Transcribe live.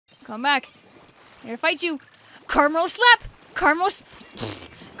Come back. I'm here to fight you. Caramel slap. Caramel slap.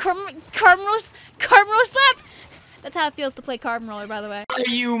 That's how it feels to play Carbon Roller, by the way. Are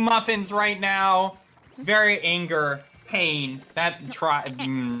you muffins right now? Very anger, pain. That You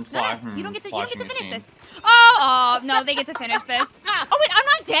don't get to finish machine. this. Oh, no, they get to finish this. Oh wait, I'm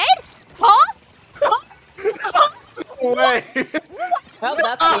not dead? Huh? Wait. Well,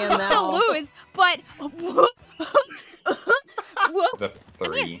 that's the end now. Still lose, but The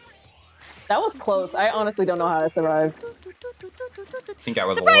 3. That was close. I honestly don't know how I survived. I think I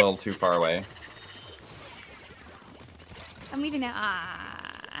was Surprise! a little too far away. I'm leaving now.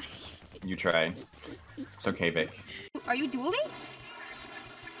 Ah. You try. It's okay, Vic. Are you dueling?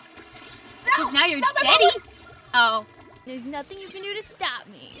 Because now you're deady. Oh. There's nothing you can do to stop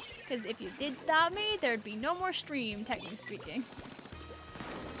me. Because if you did stop me, there'd be no more stream, technically speaking.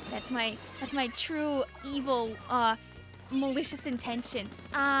 That's my true evil, malicious intention.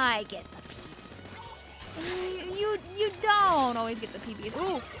 I get the PBs. And you don't always get the PBs.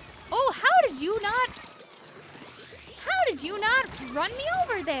 Ooh. Oh, how did you not run me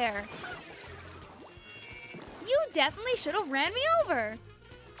over there? You definitely should have ran me over.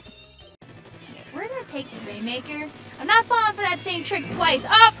 Okay, where did I take the Rainmaker? I'm not falling for that same trick twice.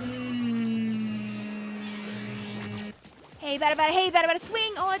 Up! Hey, bada,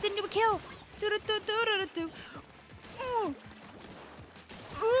 swing! Oh, I didn't do a kill. Do. Ooh.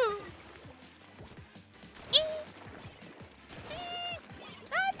 Ooh.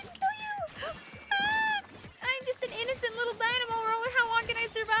 I didn't kill you. I'm just an innocent little dynamo roller. How long can I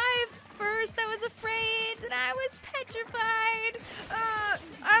survive? First, I was afraid, then I was petrified.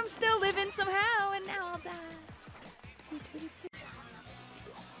 I'm still living somehow, and now I'll die.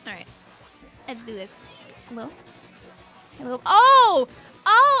 Alright, let's do this. Hello? Hello? Oh,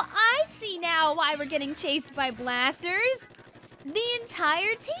 I see now why we're getting chased by blasters. The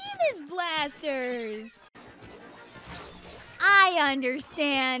entire team is blasters. I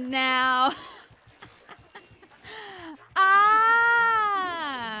understand now.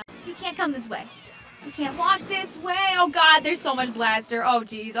 Ah! You can't come this way. You can't walk this way. Oh god, there's so much blaster. Oh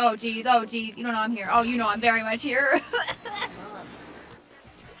jeez, oh jeez, oh jeez. You don't know I'm here. Oh, you know I'm very much here.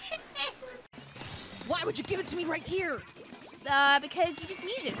 Why would you give it to me right here? Because you just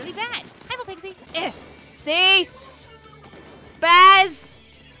needed it really bad. Hi, little pixie. See? Baz!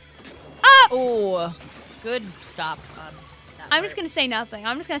 Up! Oh, good stop. I'm just gonna say nothing.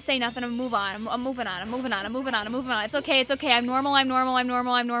 I'm and move on. I'm moving on. It's okay. I'm normal. Oh,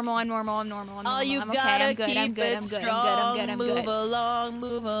 you gotta keep it strong.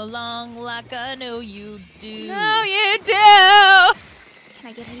 Move along like I know you do. No, you do. Can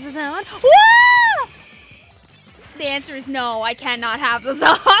I get into the zone? Woo! The answer is no. I cannot have the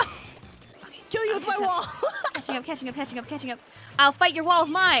zone. Kill you with my wall. Catching up. I'll fight your wall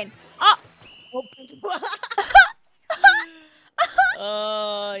with mine. Oh.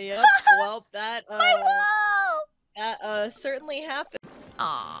 Yep. Well, that My wall. that certainly happened.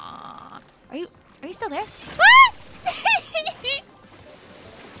 Aww. Are you still there?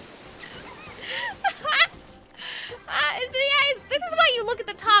 This is why you look at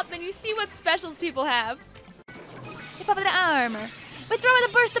the top and you see what specials people have. They pop in the armor. We throw in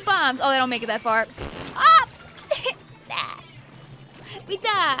the burst of bombs. Oh, they don't make it that far. Up! We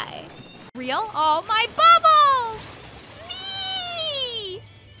die. Real? Oh, my bubbles! Me!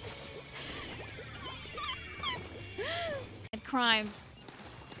 And crimes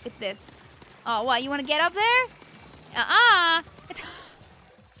with this. Oh, what? You want to get up there? I'm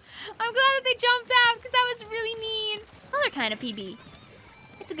glad that they jumped out because that was really mean. Other kind of PB.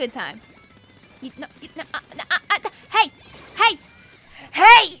 It's a good time.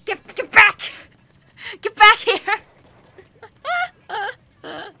 Hey! Get back! Get back here!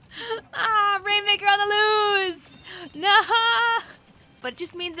 Rainmaker on the loose! No! But it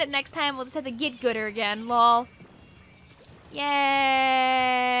just means that next time we'll just have to get gooder again, lol. Yay!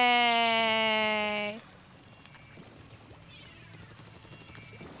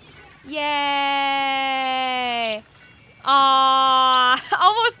 Yay! Aww!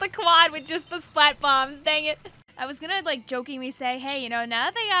 Almost the quad with just the splat bombs, dang it. I was gonna like jokingly say, hey, you know, now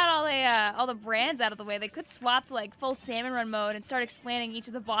that they got all the brands out of the way, they could swap to like full salmon run mode and start explaining each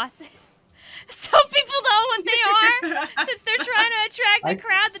of the bosses, so people know what they are, since they're trying to attract a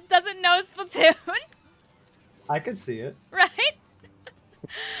crowd that doesn't know Splatoon. I could see it. Right?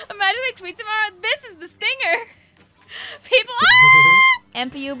 Imagine they tweet tomorrow, this is the stinger. People,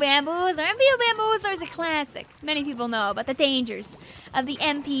 MPU Bamboozler is a classic. Many people know about the dangers of the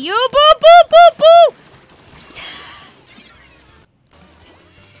MPU. Boo, boo, boo, boo!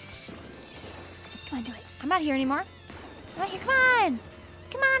 Come on, do it. I'm not here anymore. I'm not here. Come on.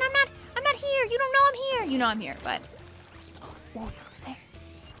 I'm not You don't know I'm here. You know I'm here, but oh, you're over there.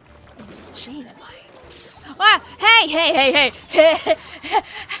 Maybe just a shame am I? Wow! Hey!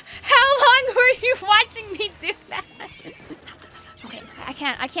 How long were you watching me do that? Okay, I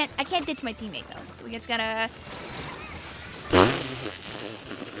can't ditch my teammate though. So we just gotta.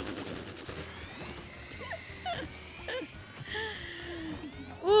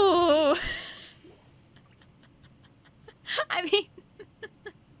 Ooh. I mean,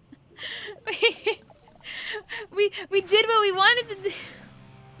 we did what we wanted to do.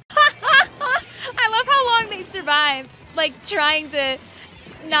 I love how long they survived, like trying to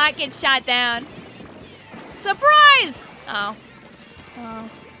not get shot down. Surprise! Oh. Oh.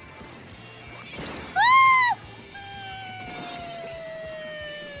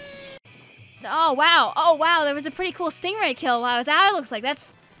 Oh wow! Oh wow! There was a pretty cool stingray kill while I was out. It looks like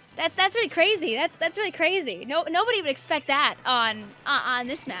that's really crazy. That's really crazy. Nobody would expect that on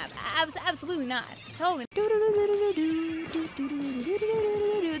this map. Absolutely not. Totally.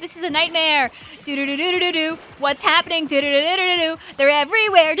 This is a nightmare. What's happening? They're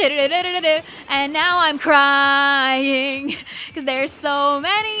everywhere. And now I'm crying because there's so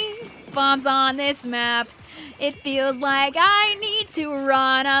many bombs on this map. It feels like I need to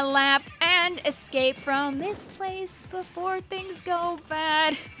run a lap and escape from this place before things go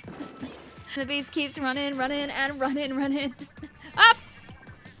bad. The beast keeps running. Up!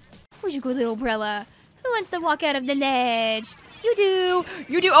 Where'd you go, little Brella? Who wants to walk out of the ledge? You do!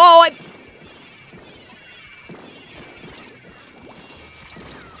 Oh, I...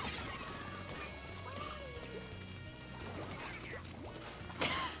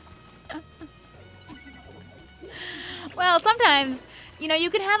 Well, sometimes, you know, you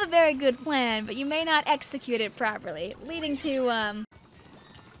can have a very good plan, but you may not execute it properly, leading to,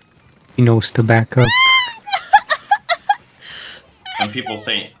 He knows to back up. And people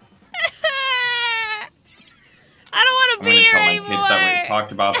say, I don't want to be here anymore. I'm gonna tell my kids that we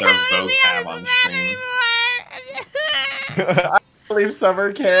talked about their vocab on stream. I believe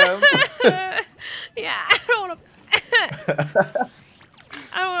summer camp. Yeah, I don't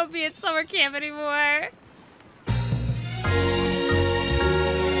want to be at summer camp anymore.